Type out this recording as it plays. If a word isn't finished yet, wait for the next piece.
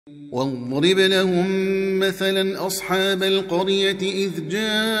واضرب لهم مثلا أصحاب القرية إذ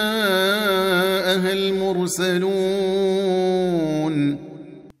جاءها المرسلون.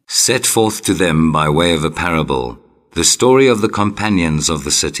 Set forth to them by way of a parable the story of the companions of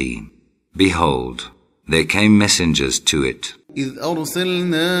the city. Behold, there came messengers to it. إذ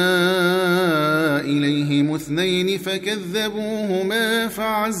أرسلنا إليهم اثنين فكذبوهما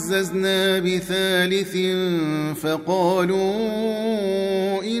فعززنا بثالث فقالوا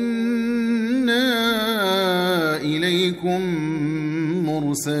إنا إليكم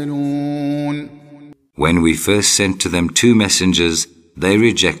مرسلون. When we first sent to them 2 messengers, they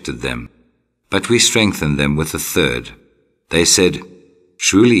rejected them. But we strengthened them with a third. They said,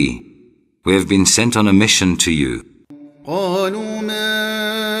 Truly, we have been sent on a mission to you. قالوا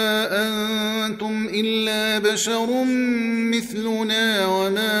ما أنتم إلا بشر مثلنا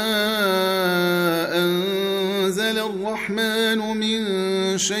وما أنزل الرحمن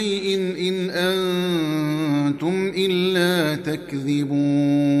من شيء إن أنتم إلا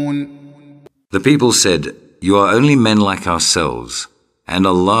تكذبون. The people said, You are only men like ourselves, and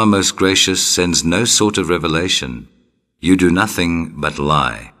Allah most gracious sends no sort of revelation. You do nothing but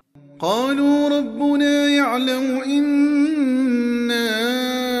lie. قالوا ربنا يعلم إنا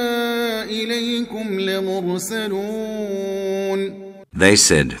إليكم لمرسلون. They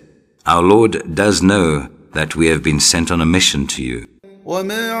said, Our Lord does know that we have been sent on a mission to you.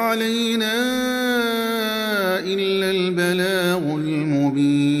 وما علينا إلا البلاغ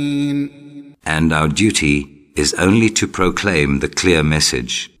المبين. And our duty is only to proclaim the clear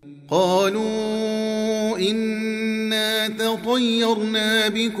message. قالوا إنا تطيرنا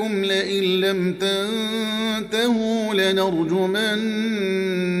بكم لئن لم تنتهوا لنرجمنكم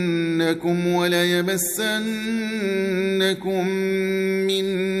وليمسنكم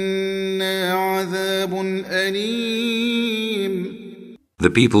منا عذاب أليم. The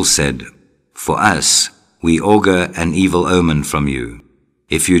people said, For us, we augur an evil omen from you.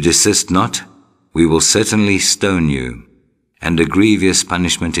 If you desist not, we will certainly stone you, and a grievous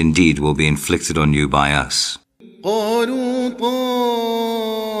punishment indeed will be inflicted on you by us. قالوا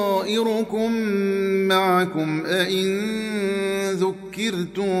طائركم معكم أئن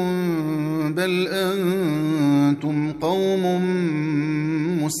ذكرتم بل أنتم قوم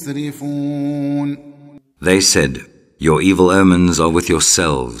مسرفون. They said, Your evil omens are with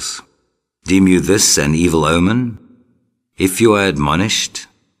yourselves. Deem you this an evil omen? If you are admonished,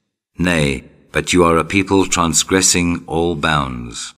 nay, but you are a people transgressing all bounds.